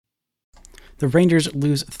The Rangers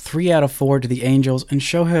lose 3 out of 4 to the Angels, and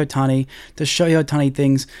Shohei Ohtani does Shohei Ohtani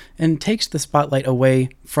things and takes the spotlight away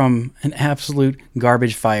from an absolute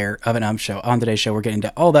garbage fire of an show. On today's show, we're getting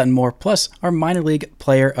into all that and more, plus our minor league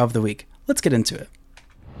player of the week. Let's get into it.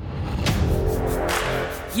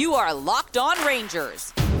 You are Locked On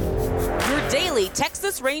Rangers, your daily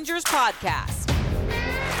Texas Rangers podcast.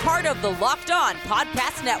 Part of the Locked On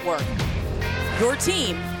Podcast Network, your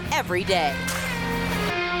team every day.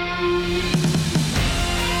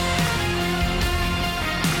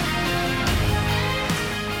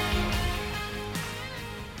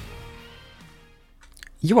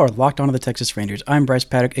 You are locked onto the Texas Rangers. I'm Bryce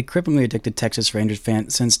Paddock, a cripplingly addicted Texas Rangers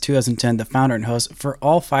fan since 2010, the founder and host for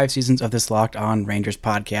all 5 seasons of this Locked On Rangers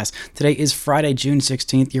podcast. Today is Friday, June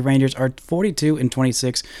 16th. Your Rangers are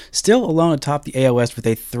 42-26, still alone atop the AL West with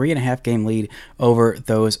a 3.5 game lead over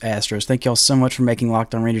those Astros. Thank you all so much for making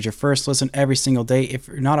Locked On Rangers your first listen every single day. If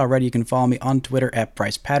you're not already, you can follow me on Twitter at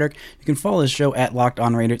Bryce Paddock. You can follow the show at Locked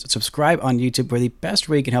On Rangers. Subscribe on YouTube, where the best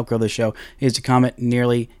way you can help grow the show is to comment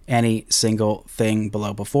nearly any single thing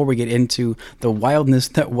below. Before we get into the wildness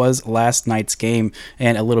that was last night's game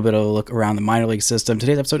and a little bit of a look around the minor league system,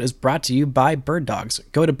 today's episode is brought to you by Bird Dogs.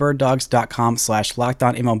 Go to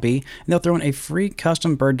birddogs.com/lockedonmlb and they'll throw in a free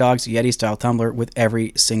custom Bird Dogs Yeti style tumbler with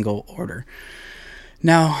every single order.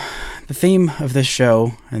 Now, the theme of this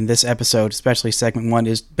show and this episode, especially segment 1,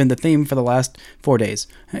 has been the theme for the last 4 days.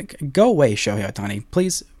 Go away, Shohei Ohtani.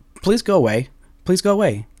 Please go away. Please go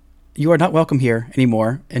away. You are not welcome here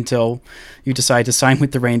anymore until you decide to sign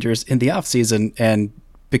with the Rangers in the offseason and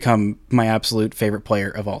become my absolute favorite player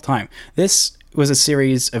of all time. This was a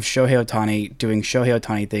series of Shohei Ohtani doing Shohei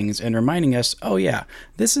Ohtani things and reminding us, oh yeah,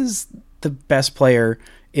 this is the best player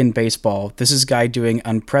in baseball. This is a guy doing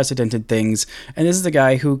unprecedented things, and this is the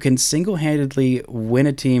guy who can single-handedly win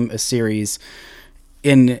a team a series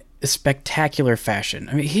in a spectacular fashion.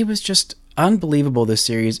 I mean, he was just unbelievable this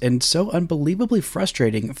series, and so unbelievably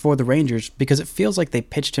frustrating for the Rangers because it feels like they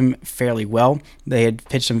pitched him fairly well. They had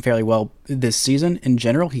pitched him fairly well this season. In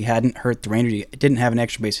general, he hadn't hurt the Rangers. He didn't have an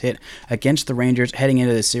extra base hit against the Rangers heading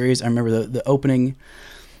into the series. I remember the opening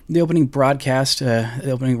broadcast, the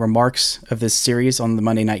opening remarks of this series on the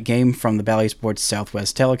Monday night game from the Bally Sports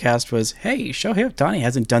Southwest telecast was, hey, Shohei Ohtani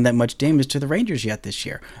hasn't done that much damage to the Rangers yet this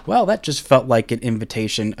year. Well, that just felt like an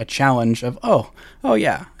invitation, a challenge of, oh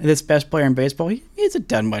yeah, this best player in baseball, he hasn't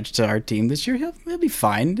done much to our team this year. He'll be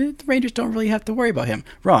fine. The Rangers don't really have to worry about him.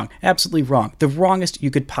 Wrong. Absolutely wrong. The wrongest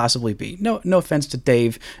you could possibly be. No offense to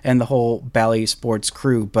Dave and the whole Bally Sports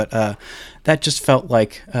crew, but that just felt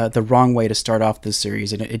like the wrong way to start off this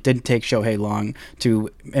series, and it didn't take Shohei long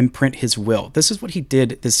to imprint his will. This is what he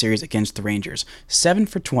did this series against the Rangers. 7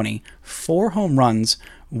 for 20, 4 home runs,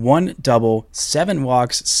 1 double, 7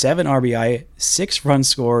 walks, 7 RBI, 6 runs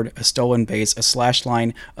scored, a stolen base, a slash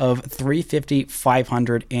line of 350,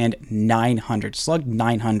 500, and 900. Slugged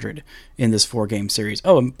 900 in this 4-game series.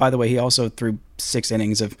 Oh, and by the way, he also threw 6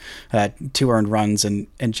 innings of 2 earned runs and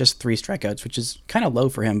just 3 strikeouts, which is kind of low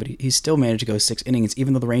for him, but he still managed to go 6 innings,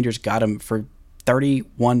 even though the Rangers got him for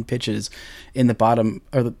 31 pitches in the bottom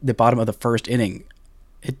of the first inning.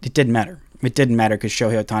 It didn't matter. It didn't matter because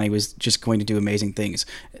Shohei Ohtani was just going to do amazing things.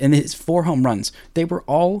 And his 4 home runs, they were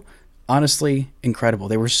all honestly incredible.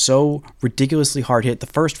 They were so ridiculously hard hit. The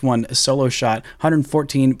first one, a solo shot,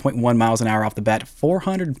 114.1 miles an hour off the bat,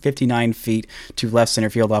 459 feet to left center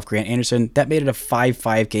field off Grant Anderson. That made it a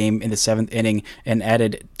 5-5 game in the 7th inning and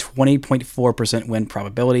added 20.4% win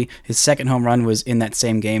probability. His second home run was in that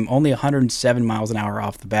same game, only 107 miles an hour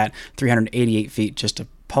off the bat, 388 feet, just a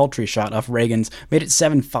paltry shot off Reagan's, made it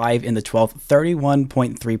 7-5 in the 12th,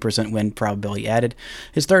 31.3% win probability added.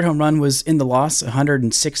 His third home run was in the loss,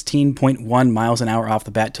 116.1 miles an hour off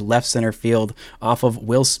the bat to left center field off of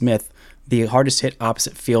Will Smith, the hardest hit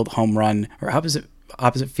opposite field home run, or opposite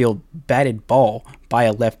field batted ball by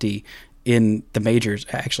a lefty in the majors.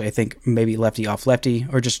 Actually, I think maybe lefty off lefty,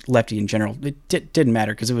 or just lefty in general. It didn't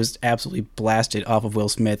matter because it was absolutely blasted off of Will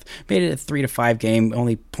Smith. Made it a 3-5 game,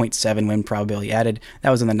 only 0.7 win probability added.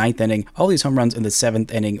 That was in the 9th inning. All these home runs in the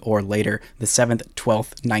 7th inning or later, the 7th,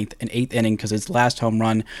 12th, 9th, and 8th inning, because his last home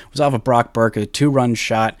run was off of Brock Burke, a 2-run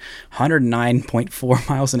shot, 109.4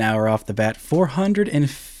 miles an hour off the bat,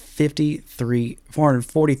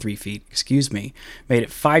 443 feet, made it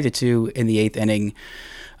 5-2 in the 8th inning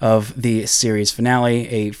of the series finale,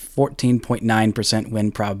 a 14.9%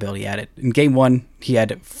 win probability added. In Game 1, he had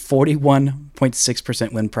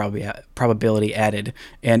 41.6% win probability added,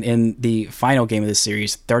 and in the final game of the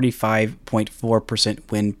series,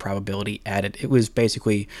 35.4% win probability added. It was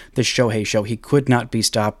basically the Shohei show. He could not be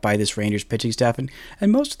stopped by this Rangers pitching staff, and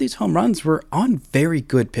most of these home runs were on very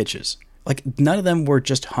good pitches. Like, none of them were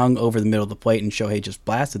just hung over the middle of the plate and Shohei just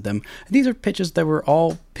blasted them. These are pitches that were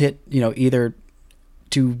all hit, either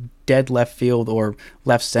to dead left field or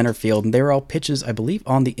left center field, and they were all pitches, I believe,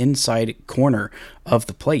 on the inside corner of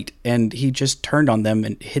the plate, and he just turned on them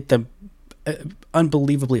and hit them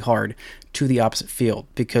unbelievably hard to the opposite field,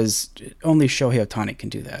 because only Shohei Ohtani can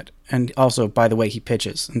do that. And also, by the way, he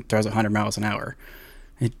pitches and throws 100 miles an hour.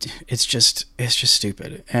 It's just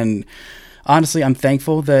stupid. And honestly, I'm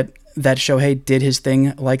thankful that Shohei did his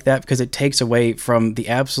thing like that, because it takes away from the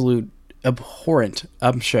absolute abhorrent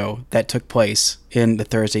show that took place in the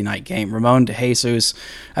Thursday night game. Ramon DeJesus,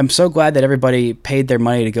 I'm so glad that everybody paid their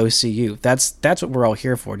money to go see you. That's what we're all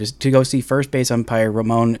here for, just to go see first base umpire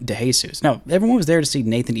Ramon DeJesus. No, everyone was there to see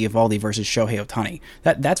Nathan Eovaldi versus Shohei Ohtani.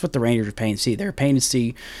 That's what the Rangers were paying to see. They were paying to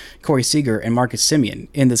see Corey Seager and Marcus Semien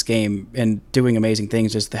in this game and doing amazing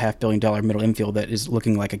things, just the $500 million middle infield that is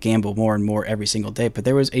looking like a gamble more and more every single day. But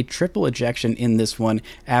there was a triple ejection in this one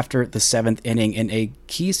after the 7th inning in a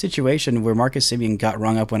key situation where Marcus Semien got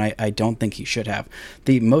rung up when I don't think he should have.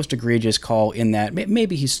 The most egregious call in that,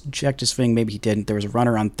 maybe he checked his swing, maybe he didn't. There was a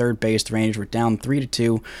runner on third base. The Rangers were down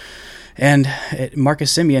 3-2. And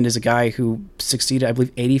Marcus Semien is a guy who succeeded, I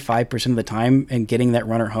believe, 85% of the time in getting that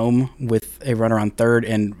runner home with a runner on third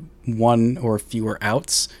and one or fewer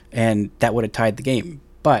outs, and that would have tied the game.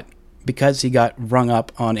 But because he got rung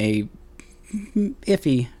up on a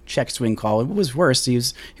iffy check swing call, it was worse. He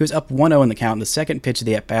was up 1-0 in the count. The second pitch of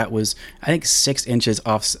the at-bat was, I think, 6 inches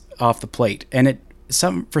off the plate, and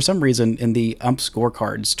for some reason in the ump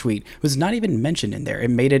scorecards tweet was not even mentioned in there. It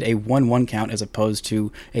made it a 1-1 count as opposed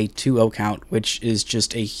to a 2-0 count, which is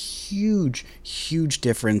just a huge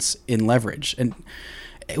difference in leverage. And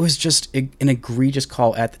it was just an egregious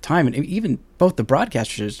call at the time. And even both the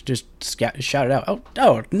broadcasters just shouted out,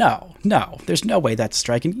 oh, no, there's no way that's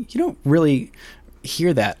striking. You don't really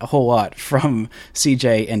hear that a whole lot from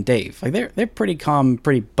CJ and Dave. Like, they're pretty calm,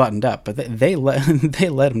 pretty buttoned up, but they let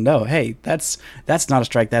them know, hey, that's not a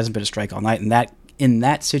strike. That hasn't been a strike all night, and that in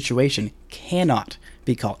that situation cannot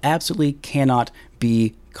be called. Absolutely cannot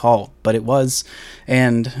be called. But it was,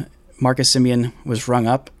 and Marcus Semien was rung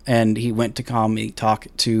up, and he went to calmly talk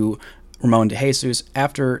to Ramon DeJesus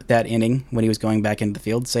after that inning when he was going back into the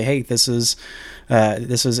field, say, hey, this is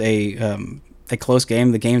a close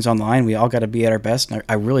game. The game's on the line. We all got to be at our best. And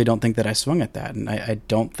I really don't think that I swung at that. And I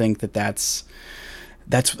don't think that that's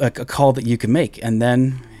a call that you can make. And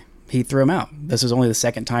then he threw him out. This is only the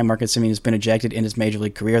second time Marcus Semien has been ejected in his major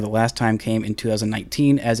league career. The last time came in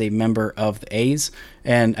 2019 as a member of the A's.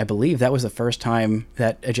 And I believe that was the first time,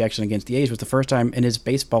 that ejection against the A's was the first time in his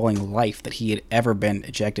baseballing life that he had ever been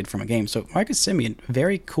ejected from a game. So Marcus Semien,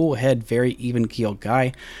 very cool head, very even-keeled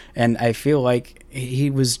guy. And I feel like he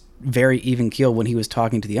was very even keel when he was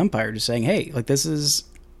talking to the umpire, just saying, hey, like, this is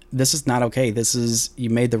not okay. You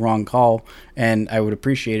made the wrong call, and I would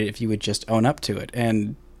appreciate it if you would just own up to it.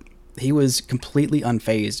 And he was completely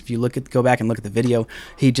unfazed. If you go back and look at the video,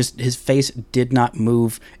 his face did not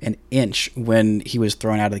move an inch when he was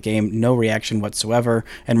thrown out of the game. No reaction whatsoever.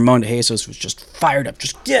 And Ramon DeJesus was just fired up.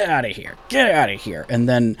 Just get out of here. And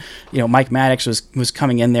then, Mike Maddox was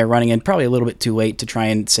coming in there, running in probably a little bit too late to try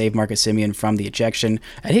and save Marcus Semien from the ejection.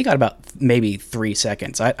 And he got about maybe 3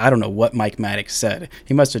 seconds. I don't know what Mike Maddox said.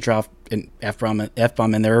 He must have dropped an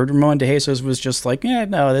F-bomb in there. Ramon DeJesus was just like,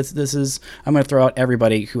 no, this is, I'm going to throw out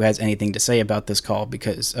everybody who has anything to say about this call,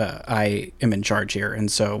 because I am in charge here,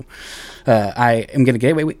 and so I am going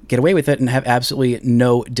to get away with it and have absolutely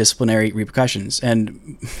no disciplinary repercussions.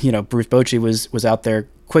 And Bruce Bochy was out there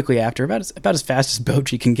quickly after, about as fast as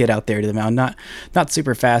Bochy can get out there to the mound. Not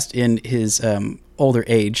super fast in his older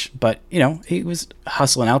age, but he was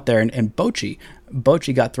hustling out there, and Bochy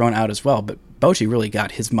got thrown out as well, but Bochy really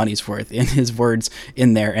got his money's worth in his words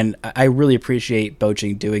in there, and I really appreciate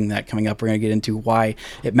Bochy doing that. Coming up, we're going to get into why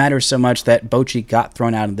it matters so much that Bochy got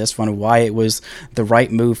thrown out of this one, why it was the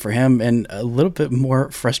right move for him, and a little bit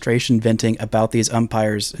more frustration venting about these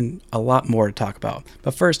umpires, and a lot more to talk about.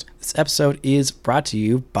 But first, this episode is brought to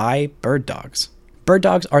you by Bird Dogs. Bird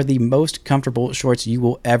Dogs are the most comfortable shorts you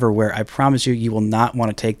will ever wear. I promise you will not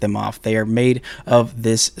want to take them off. They are made of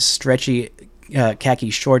this stretchy khaki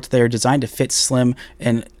shorts. They are designed to fit slim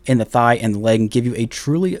and in the thigh and the leg and give you a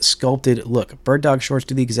truly sculpted look. Bird Dog shorts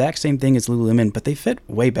do the exact same thing as Lululemon, but they fit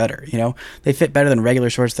way better. They fit better than regular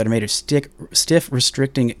shorts that are made of stiff,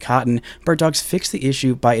 restricting cotton. Bird Dogs fix the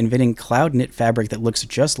issue by inventing cloud knit fabric that looks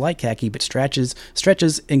just like khaki but stretches,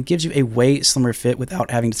 and gives you a way slimmer fit without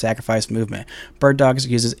having to sacrifice movement. Bird Dogs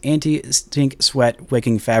uses anti-stink sweat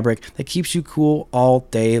wicking fabric that keeps you cool all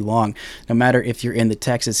day long. No matter if you're in the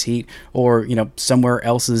Texas heat or somewhere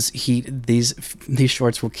else's heat, these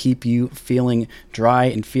shorts will keep you feeling dry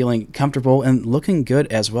and feeling comfortable and looking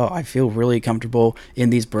good as well. I feel really comfortable in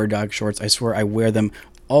these Bird Dog shorts. I swear I wear them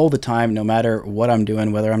all the time, no matter what I'm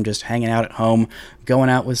doing, whether I'm just hanging out at home, going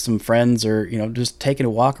out with some friends, or just taking a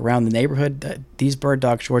walk around the neighborhood. These Bird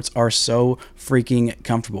Dog shorts are so freaking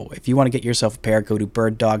comfortable. If you want to get yourself a pair, go to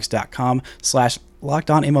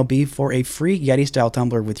birddogs.com/LockedOnMLB for a free Yeti style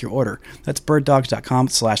tumbler with your order. That's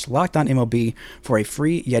birddogs.com/LockedOnMLB for a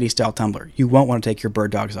free Yeti style tumbler. You won't want to take your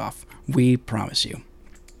Bird Dogs off. We promise you.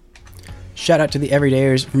 Shout out to the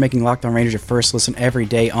Everydayers for making Locked On Rangers your first listen every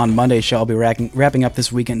day. On Monday's show, I'll be wrapping up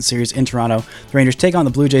this weekend series in Toronto. The Rangers take on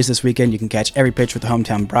the Blue Jays this weekend. You can catch every pitch with the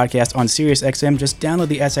hometown broadcast on SiriusXM. Just download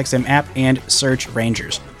the SXM app and search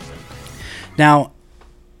Rangers. Now,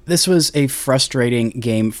 this was a frustrating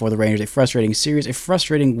game for the Rangers, a frustrating series, a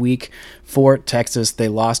frustrating week for Texas. They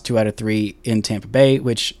lost 2 out of 3 in Tampa Bay,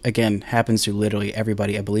 which, again, happens to literally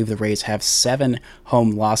everybody. I believe the Rays have 7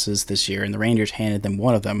 home losses this year, and the Rangers handed them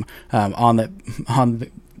one of them on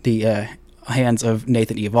the hands of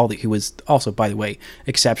Nathan Eovaldi, who was also, by the way,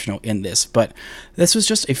 exceptional in this. But this was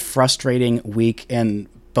just a frustrating week, and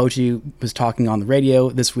Bochy was talking on the radio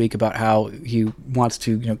this week about how he wants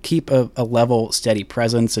to keep a level, steady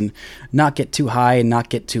presence and not get too high and not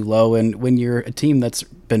get too low. And when you're a team that's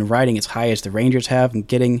been riding as high as the Rangers have and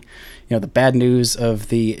getting the bad news of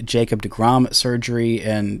the Jacob deGrom surgery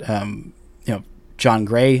and John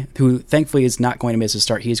Gray, who thankfully is not going to miss a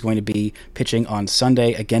start. He's going to be pitching on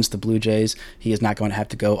Sunday against the Blue Jays. He is not going to have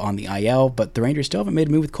to go on the IL, but the Rangers still haven't made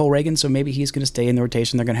a move with Cole Reagan, so maybe he's going to stay in the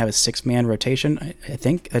rotation. They're going to have a 6-man rotation. I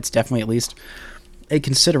think that's definitely at least a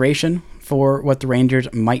consideration for what the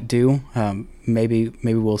Rangers might do. Maybe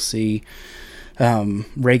we'll see Cody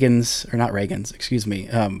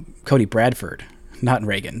Bradford. Not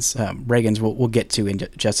Reagan's. Reagan's we'll get to in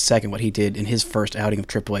just a second, what he did in his first outing of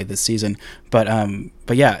AAA this season. But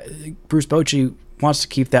yeah, Bruce Bochy wants to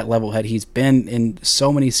keep that level head. He's been in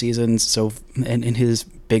so many seasons, so in his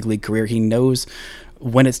big league career, he knows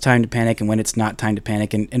when it's time to panic and when it's not time to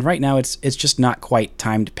panic. And right now it's just not quite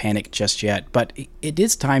time to panic just yet, but it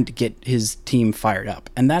is time to get his team fired up.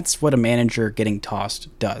 And that's what a manager getting tossed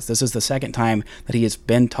does. This is the second time that he has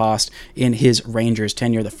been tossed in his Rangers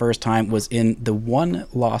tenure. The first time was in the one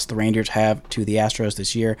loss the Rangers have to the Astros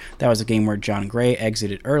this year. That was a game where John Gray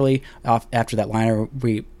exited early after that liner.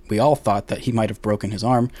 We all thought that he might have broken his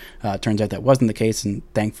arm. Turns out that wasn't the case, and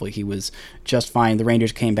thankfully he was just fine. The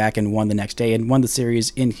Rangers came back and won the next day and won the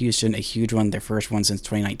series in Houston, a huge one, their first one since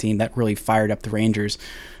 2019. That really fired up the Rangers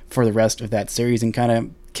for the rest of that series and kind of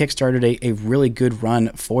kickstarted a really good run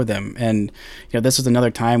for them. And this was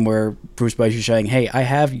another time where Bruce Bochy was saying, hey, I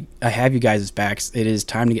have you guys' backs. It is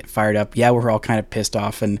time to get fired up. Yeah, we're all kind of pissed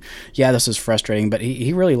off, and yeah, this is frustrating, but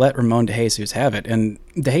he really let Ramon DeJesus have it. And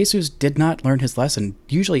DeJesus did not learn his lesson.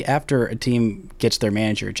 Usually after a team gets their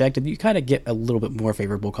manager ejected, you kind of get a little bit more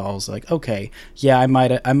favorable calls, like, okay, yeah, I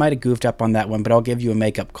might have goofed up on that one, but I'll give you a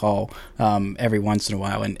makeup call every once in a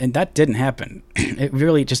while. And that didn't happen. It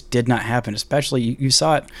really just did not happen. Especially you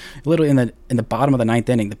saw it literally in the bottom of the 9th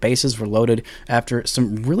inning. The bases were loaded after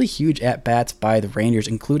some really huge at-bats by the Rangers,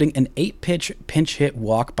 including an 8-pitch pinch hit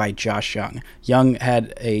walk by Josh Young. Young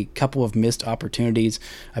had a couple of missed opportunities.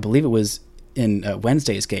 I believe it was in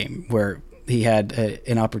Wednesday's game where he had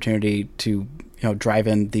an opportunity to drive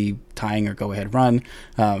in the tying or go-ahead run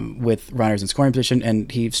with runners in scoring position,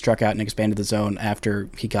 and he struck out and expanded the zone after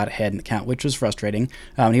he got ahead in the count, which was frustrating.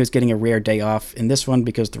 He was getting a rare day off in this one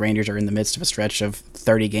because the Rangers are in the midst of a stretch of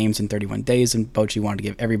 30 games in 31 days, and Bochy wanted to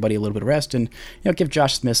give everybody a little bit of rest and give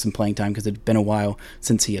Josh Smith some playing time because it had been a while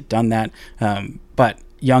since he had done that. But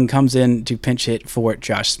Young comes in to pinch hit for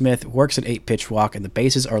Josh Smith, works an 8-pitch walk, and the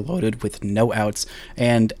bases are loaded with no outs.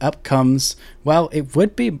 And up comes, well, it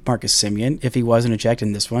would be Marcus Semien if he wasn't ejected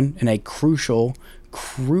in this one, in a crucial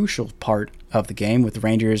part of the game with the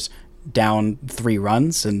Rangers down 3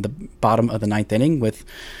 runs in the bottom of the 9th inning with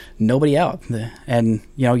nobody out. And,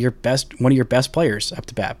 one of your best players up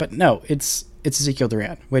to bat. But no, it's Ezekiel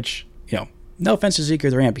Duran, which, no offense to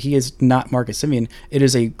Ezekiel Duran, but he is not Marcus Semien. It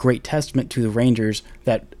is a great testament to the Rangers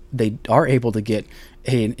that they are able to get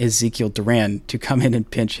an Ezekiel Duran to come in and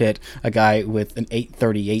pinch hit a guy with an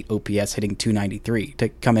 838 OPS hitting 293 to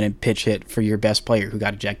come in and pitch hit for your best player who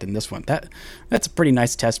got ejected in this one. That's a pretty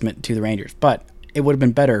nice testament to the Rangers, but it would have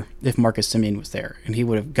been better if Marcus Semien was there and he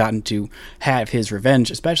would have gotten to have his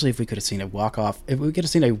revenge, especially if we could have seen a walk-off. If we could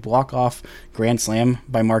have seen a walk-off grand slam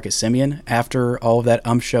by Marcus Semien after all of that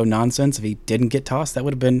show nonsense, if he didn't get tossed, that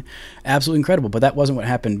would have been absolutely incredible. But that wasn't what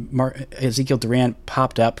happened. Ezekiel Duran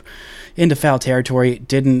popped up into foul territory,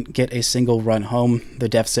 didn't get a single run home. The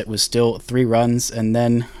deficit was still 3 runs, and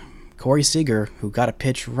then Corey Seager, who got a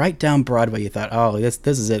pitch right down Broadway. You thought, oh, this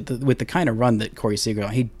is it. With the kind of run that Corey Seager,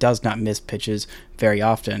 he does not miss pitches very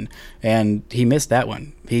often, and he missed that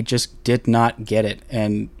one. He just did not get it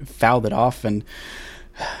and fouled it off and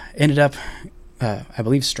ended up, I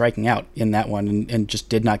believe, striking out in that one and just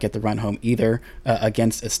did not get the run home either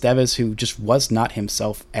against Estevez, who just was not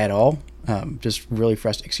himself at all. Just really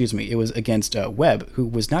frustrating. It was against Webb, who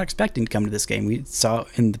was not expecting to come to this game. We saw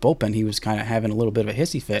in the bullpen he was kind of having a little bit of a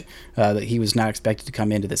hissy fit, that he was not expected to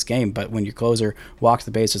come into this game. But when your closer walks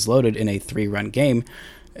the bases loaded in a 3-run game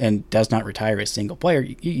and does not retire a single player,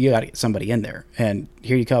 you got to get somebody in there. And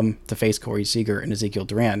here you come to face Corey Seager and Ezekiel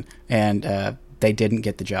Duran, and they didn't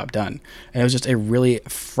get the job done. And it was just a really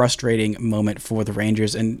frustrating moment for the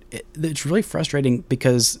Rangers. And it's really frustrating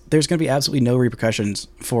because there's going to be absolutely no repercussions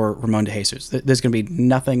for Ramon de Jesus. There's going to be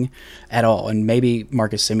nothing at all. And maybe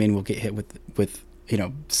Marcus Semien will get hit with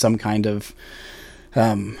some kind of,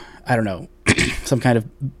 some kind of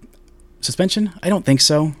suspension. I don't think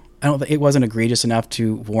so. It wasn't egregious enough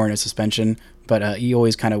to warrant a suspension, but you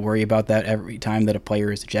always kind of worry about that every time that a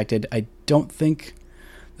player is ejected. I don't think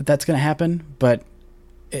that's going to happen, but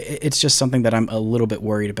it's just something that I'm a little bit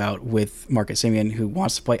worried about with Marcus Semien, who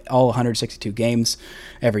wants to play all 162 games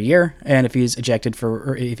every year, and if he's ejected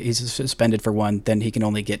or if he's suspended for one, then he can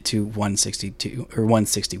only get to 162 or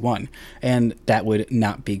 161, and that would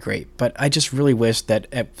not be great. But I just really wish that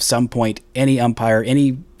at some point any umpire,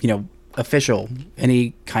 any official,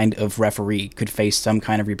 any kind of referee could face some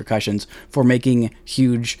kind of repercussions for making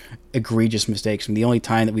huge, egregious mistakes. And the only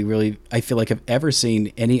time that we really, I feel like, have ever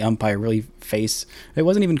seen any umpire really face, it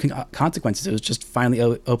wasn't even consequences, it was just finally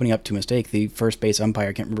opening up to a mistake. The first base umpire,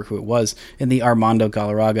 I can't remember who it was, in the Armando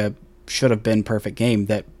Galarraga should have been perfect game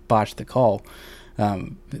that botched the call.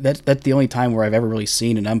 That's the only time where I've ever really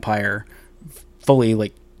seen an umpire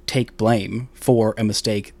fully take blame for a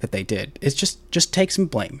mistake that they did. It's just take some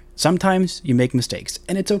blame. Sometimes you make mistakes,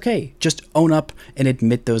 and it's okay. Just own up and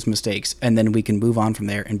admit those mistakes, and then we can move on from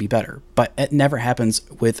there and be better. But it never happens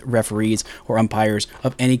with referees or umpires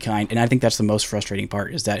of any kind, and I think that's the most frustrating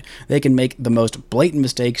part, is that they can make the most blatant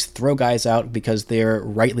mistakes, throw guys out because they're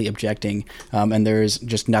rightly objecting, and there's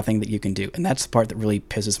just nothing that you can do. And that's the part that really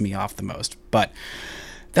pisses me off the most. But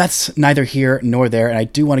that's neither here nor there, and I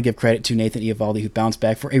do want to give credit to Nathan Eovaldi, who bounced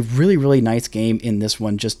back for a really, really nice game in this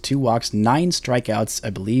one. Just 2 walks, 9 strikeouts.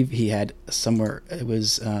 I believe he had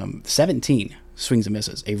 17 swings and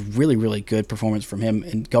misses. A really, really good performance from him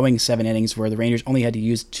in going 7 innings, where the Rangers only had to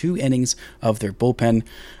use 2 innings of their bullpen.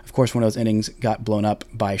 Of course, one of those innings got blown up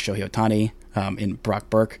by Shohei Ohtani in Brock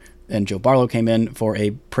Burke, and Joe Barlow came in for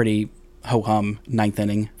a pretty ho-hum 9th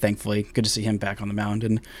inning, thankfully. Good to see him back on the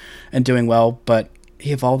mound and doing well, but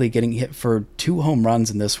Eovaldi getting hit for 2 home runs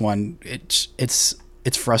in this one, it's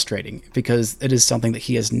frustrating because it is something that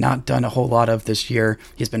he has not done a whole lot of this year.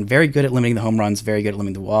 He's been very good at limiting the home runs, very good at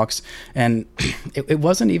limiting the walks, and it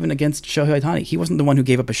wasn't even against Shohei Ohtani. He wasn't the one who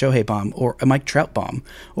gave up a Shohei bomb or a Mike Trout bomb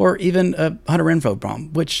or even a Hunter Renfroe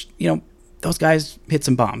bomb, which, those guys hit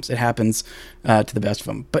some bombs. It happens to the best of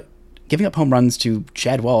them. But giving up home runs to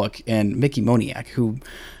Chad Wallach and Mickey Moniak, who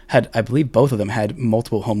had, I believe both of them had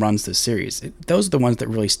multiple home runs this series. Those are the ones that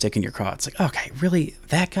really stick in your craw. It's like, okay, really?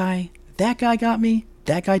 That guy got me?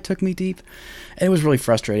 That guy took me deep? And it was really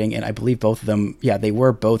frustrating, and I believe both of them, they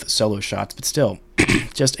were both solo shots, but still,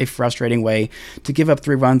 just a frustrating way to give up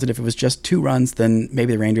 3 runs, and if it was just 2 runs, then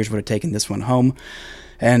maybe the Rangers would have taken this one home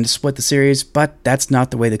and split the series, but that's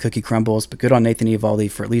not the way the cookie crumbles. But good on Nathan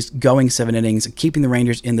Eovaldi for at least going 7 innings and keeping the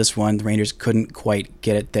Rangers in this one. The Rangers couldn't quite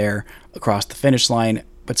get it there across the finish line,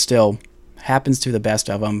 but still happens to the best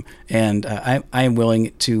of them, and I am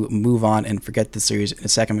willing to move on and forget the series in a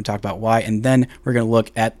second. I'm going to talk about why, and then we're going to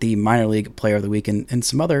look at the minor league player of the week and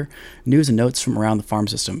some other news and notes from around the farm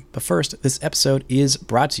system. But first, this episode is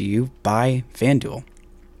brought to you by FanDuel.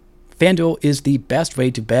 FanDuel is the best way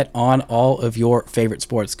to bet on all of your favorite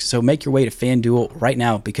sports. So make your way to FanDuel right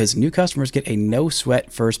now, because new customers get a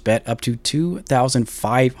no-sweat first bet up to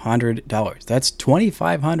 $2,500. That's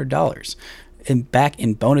 $2,500. And back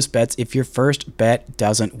in bonus bets if your first bet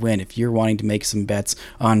doesn't win. If you're wanting to make some bets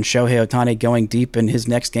on Shohei Ohtani going deep in his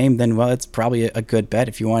next game, then, well, it's probably a good bet.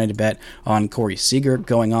 If you wanted to bet on Corey Seager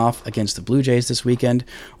going off against the Blue Jays this weekend,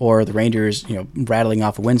 or the Rangers, rattling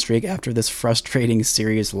off a win streak after this frustrating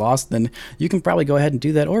series loss, then you can probably go ahead and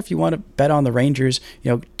do that. Or if you want to bet on the Rangers,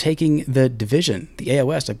 taking the division, the AL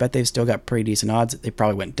West, I bet they've still got pretty decent odds. They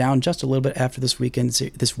probably went down just a little bit after this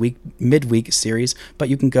midweek series, but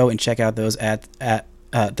you can go and check out those at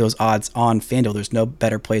those odds on FanDuel. There's no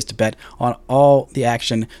better place to bet on all the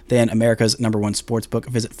action than America's #1 sportsbook.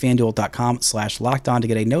 Visit FanDuel.com/lockedon to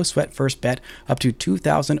get a no-sweat first bet up to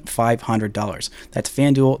 $2,500. That's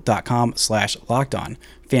FanDuel.com/lockedon.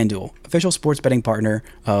 FanDuel, official sports betting partner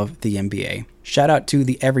of the NBA. Shout out to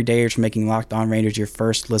the everydayers for making Locked On Rangers your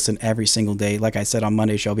first listen every single day. Like I said on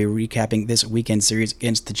Monday, I'll be recapping this weekend series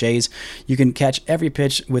against the Jays. You can catch every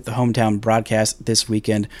pitch with the hometown broadcast this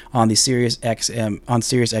weekend on the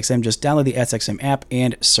SiriusXM. Just download the SXM app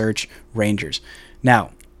and search Rangers.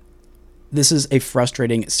 Now, this is a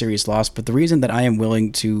frustrating series loss, but the reason that I am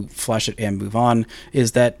willing to flush it and move on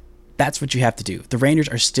is that that's what you have to do. The Rangers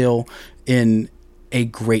are still in a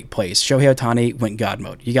great place. Shohei Ohtani went God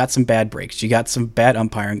mode. You got some bad breaks. You got some bad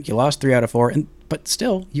umpiring. You lost 3 out of 4, but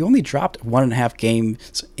still, you only dropped 1.5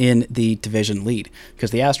 games in the division lead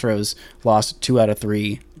because the Astros lost 2 out of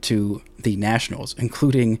 3 to the Nationals,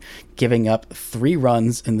 including giving up 3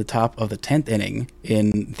 runs in the top of the 10th inning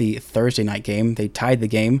in the Thursday night game. They tied the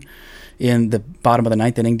game in the bottom of the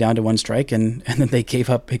 9th inning down to 1 strike, and then they gave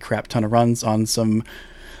up a crap ton of runs on some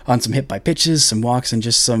hit by pitches, some walks, and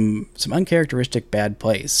just some uncharacteristic bad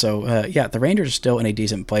plays. So, the Rangers are still in a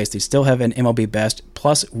decent place. They still have an MLB best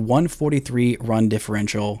plus 143 run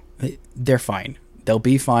differential. They're fine. They'll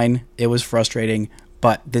be fine. It was frustrating,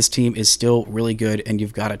 but this team is still really good, and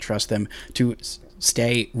you've got to trust them to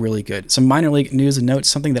stay really good. Some minor league news and notes,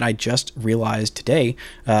 something that I just realized today.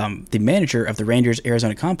 The manager of the Rangers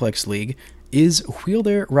Arizona Complex League is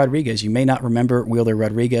Wheeler Rodriguez. You may not remember Wheeler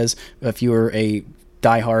Rodriguez. If you were a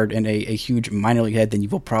diehard and a huge minor league head, then you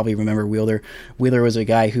will probably remember Wheeler. Wheeler was a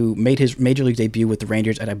guy who made his major league debut with the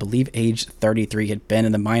Rangers at, I believe, age 33. He had been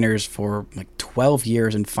in the minors for like 12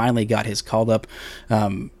 years and finally got his called up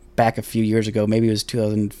back a few years ago. Maybe it was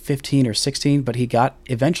 2015 or 16, but he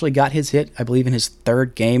eventually got his hit, I believe, in his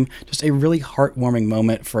 3rd game. Just a really heartwarming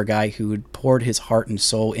moment for a guy who had poured his heart and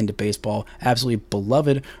soul into baseball. Absolutely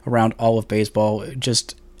beloved around all of baseball.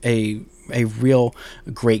 Just a real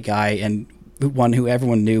great guy, and one who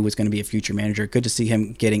everyone knew was going to be a future manager. Good to see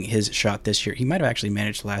him getting his shot this year. He might have actually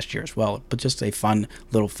managed last year as well, but just a fun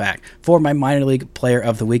little fact. For my minor league player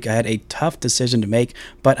of the week, I had a tough decision to make,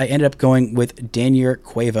 but I ended up going with Daniel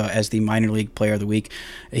Cueva as the minor league player of the week.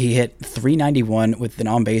 He hit .391 with an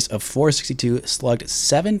on-base of .462, slugged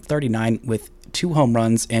 .739 with 2 home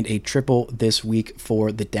runs and a triple this week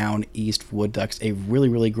for the Down East Wood Ducks. A really,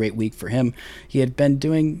 really great week for him. He had been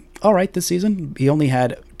doing all right this season. He only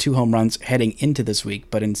had 2 home runs heading into this week,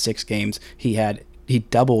 but in 6 games, he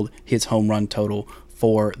doubled his home run total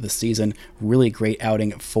for the season. Really great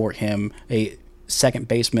outing for him. A second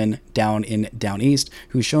baseman down in Down East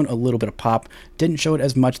who's shown a little bit of pop. Didn't show it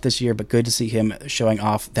as much this year, but good to see him showing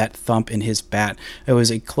off that thump in his bat. It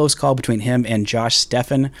was a close call between him and Josh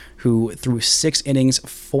Steffen, who threw 6 innings,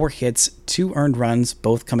 4 hits, 2 earned runs,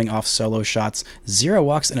 both coming off solo shots, 0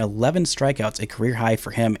 walks and 11 strikeouts, a career high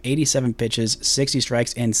for him, 87 pitches, 60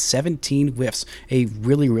 strikes, and 17 whiffs. A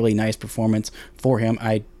really, really nice performance for him.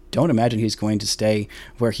 I don't imagine he's going to stay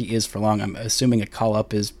where he is for long. I'm assuming a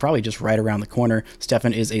call-up is probably just right around the corner.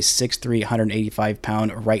 Steffen is a 6'3",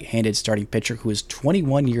 185-pound right-handed starting pitcher who is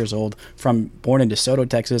 21 years old, born in DeSoto,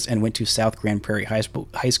 Texas, and went to South Grand Prairie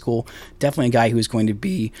High School. Definitely a guy who is going to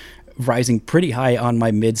be rising pretty high on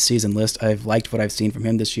my mid-season list. I've liked what I've seen from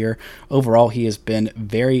him this year. Overall, he has been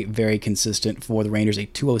very, very consistent for the Rangers, a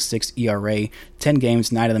 2.06 ERA, 10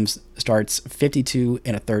 games, 9 of them starts, 52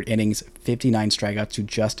 and a third innings, 59 strikeouts to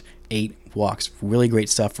just 8 walks. Really great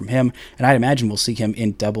stuff from him, and I'd imagine we'll see him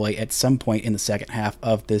in Double-A at some point in the second half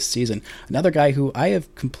of this season. Another guy who I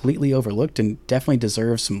have completely overlooked and definitely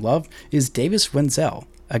deserves some love is Davis Wenzel,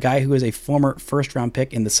 a guy who is a former first-round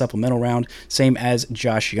pick in the supplemental round, same as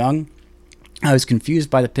Josh Young. I was confused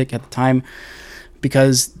by the pick at the time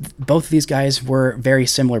because both of these guys were very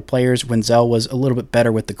similar players. Wenzel was a little bit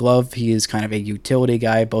better with the glove. He is kind of a utility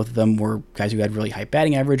guy. Both of them were guys who had really high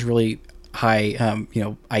batting average, really high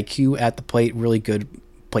IQ at the plate, really good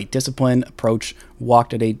plate discipline, approach,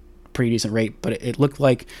 walked at a pretty decent rate, but it looked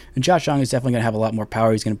like Josh Young is definitely going to have a lot more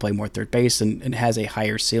power. He's going to play more third base and has a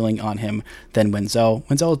higher ceiling on him than Wenzel.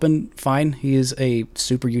 Wenzel has been fine. He is a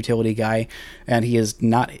super utility guy, and he had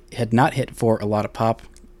not hit for a lot of pop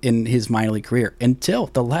in his minor league career until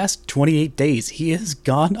the last 28 days. He has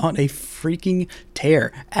gone on a freaking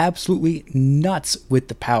tear, absolutely nuts with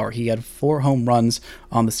the power. He had 4 home runs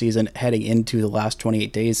on the season heading into the last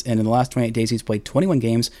 28 days, and in the last 28 days he's played 21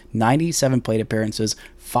 games, 97 plate appearances,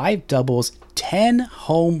 5 doubles, 10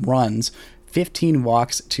 home runs, 15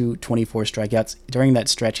 walks to 24 strikeouts. During that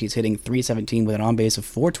stretch, he's hitting .317 with an on-base of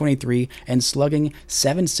 .423 and slugging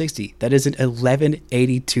 .760. That is an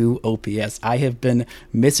 1182 OPS. I have been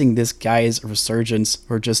missing this guy's resurgence,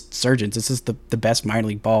 or just surgence. This is the best minor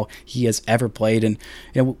league ball he has ever played, and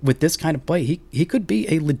with this kind of play, he could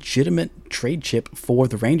be a legitimate trade chip for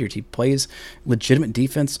the Rangers. He plays legitimate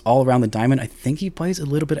defense all around the diamond. I think he plays a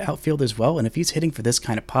little bit of outfield as well, and if he's hitting for this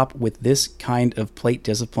kind of pop with this kind of plate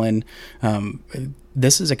discipline,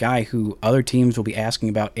 this is a guy who other teams will be asking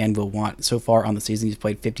about and will want. So far on the season, he's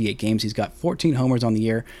played 58 games. He's got 14 homers on the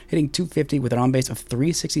year, hitting .250 with an on-base of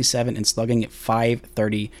 .367 and slugging at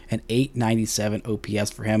 .530 and .897 OPS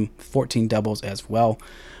for him. 14 doubles as well.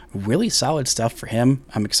 Really solid stuff for him.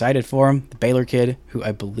 I'm excited for him. The Baylor kid, who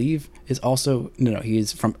I believe is also,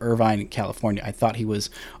 he's from Irvine, California. I thought he was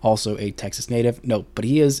also a Texas native. No, but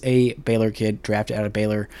he is a Baylor kid, drafted out of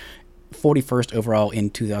Baylor, 41st overall in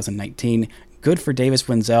 2019. Good for Davis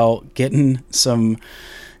Wenzel, getting some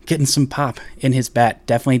pop in his bat.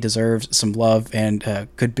 Definitely deserves some love, and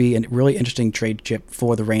could be a really interesting trade chip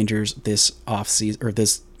for the Rangers this offseason, or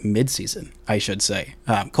this mid-season, I should say.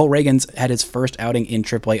 Cole Reagans had his first outing in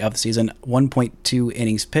AAA of the season. 1.2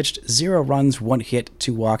 innings pitched, 0 runs, 1 hit,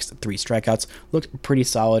 2 walks, 3 strikeouts. Looked pretty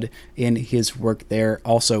solid in his work there.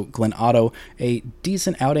 Also, Glenn Otto, a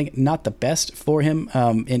decent outing, not the best for him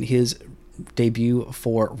in his debut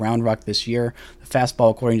for Round Rock this year. The fastball,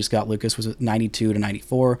 according to Scott Lucas, was 92 to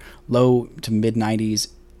 94, low to mid 90s,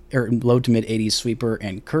 or low to mid 80s sweeper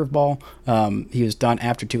and curveball. He was done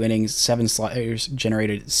after 2 innings. 7 sliders,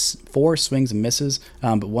 generated 4 swings and misses,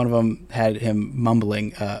 but one of them had him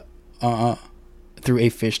mumbling through a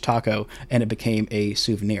fish taco, and it became a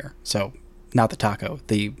souvenir. So not the taco,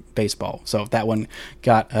 the baseball. So that one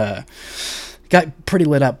got pretty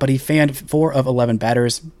lit up, but he fanned 4 of 11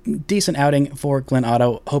 batters. Decent outing for Glenn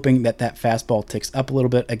Otto, hoping that fastball ticks up a little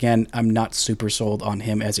bit. Again, I'm not super sold on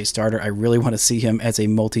him as a starter. I really want to see him as a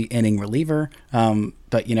multi-inning reliever,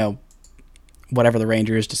 but whatever the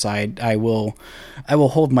Rangers decide, I will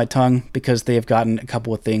hold my tongue, because they have gotten a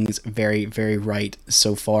couple of things very, very right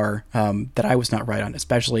so far that I was not right on,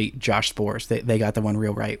 especially Josh Sborz. They got the one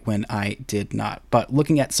real right when I did not. But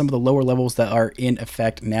looking at some of the lower levels that are in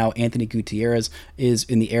effect now, Anthony Gutierrez is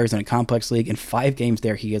in the Arizona Complex League. In 5 games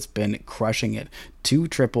there, he has been crushing it. 2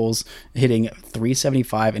 triples, hitting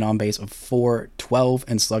 .375, an on-base of .412,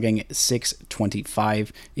 and slugging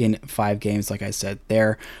 .625 in 5 games, like I said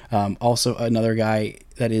there. Also, another guy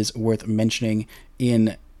that is worth mentioning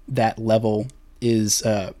in that level is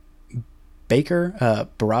Baker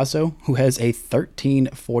Barrazo, who has a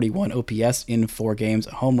 1341 OPS in 4 games,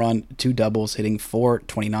 a home run, 2 doubles, hitting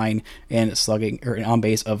 .429 and slugging, or an on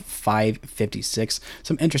base of .556.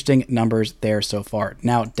 Some interesting numbers there so far.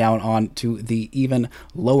 Now down on to the even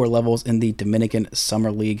lower levels in the Dominican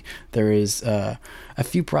Summer League. There is a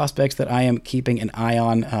few prospects that I am keeping an eye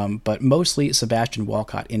on, but mostly Sebastian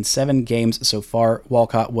Walcott. In 7 games so far,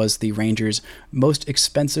 Walcott was the Rangers' most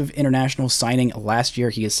expensive international signing last year.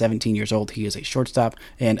 He is 17 years old. He is a shortstop,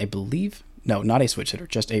 and I believe, no, not a switch hitter,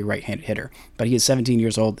 just a right-handed hitter. But he is 17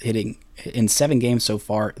 years old, hitting in 7 games so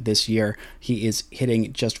far this year. He is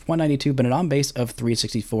hitting just .192, but an on-base of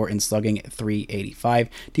 .364 and slugging .385.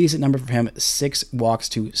 Decent number for him, 6 walks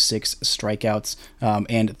to 6 strikeouts,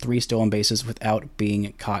 and 3 stolen bases without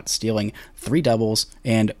being caught stealing, 3 doubles,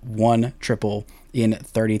 and 1 triple in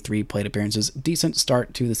 33 plate appearances. Decent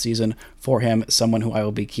start to the season for him, someone who I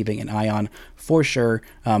will be keeping an eye on for sure,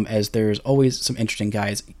 as there's always some interesting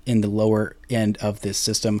guys in the lower end of this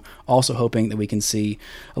system. Also hoping that we can see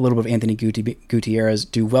a little bit of Anthony Gutierrez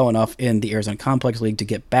do well enough in the Arizona Complex League to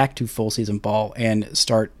get back to full season ball and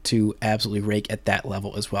start to absolutely rake at that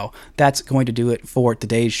level as well. That's going to do it for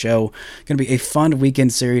today's show. Going to be a fun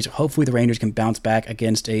weekend series. Hopefully the Rangers can bounce back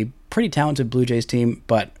against a pretty talented Blue Jays team,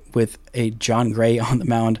 but with a John Gray on the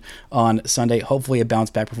mound on Sunday. Hopefully a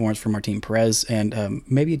bounce-back performance from Martin Perez, and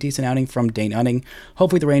maybe a decent outing from Dane Unning.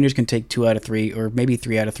 Hopefully the Rangers can take 2 out of 3, or maybe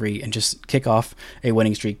 3 out of 3, and just kick off a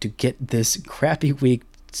winning streak to get this crappy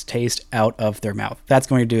week's taste out of their mouth. That's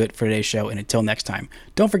going to do it for today's show, and until next time,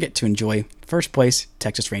 don't forget to enjoy First Place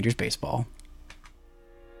Texas Rangers baseball.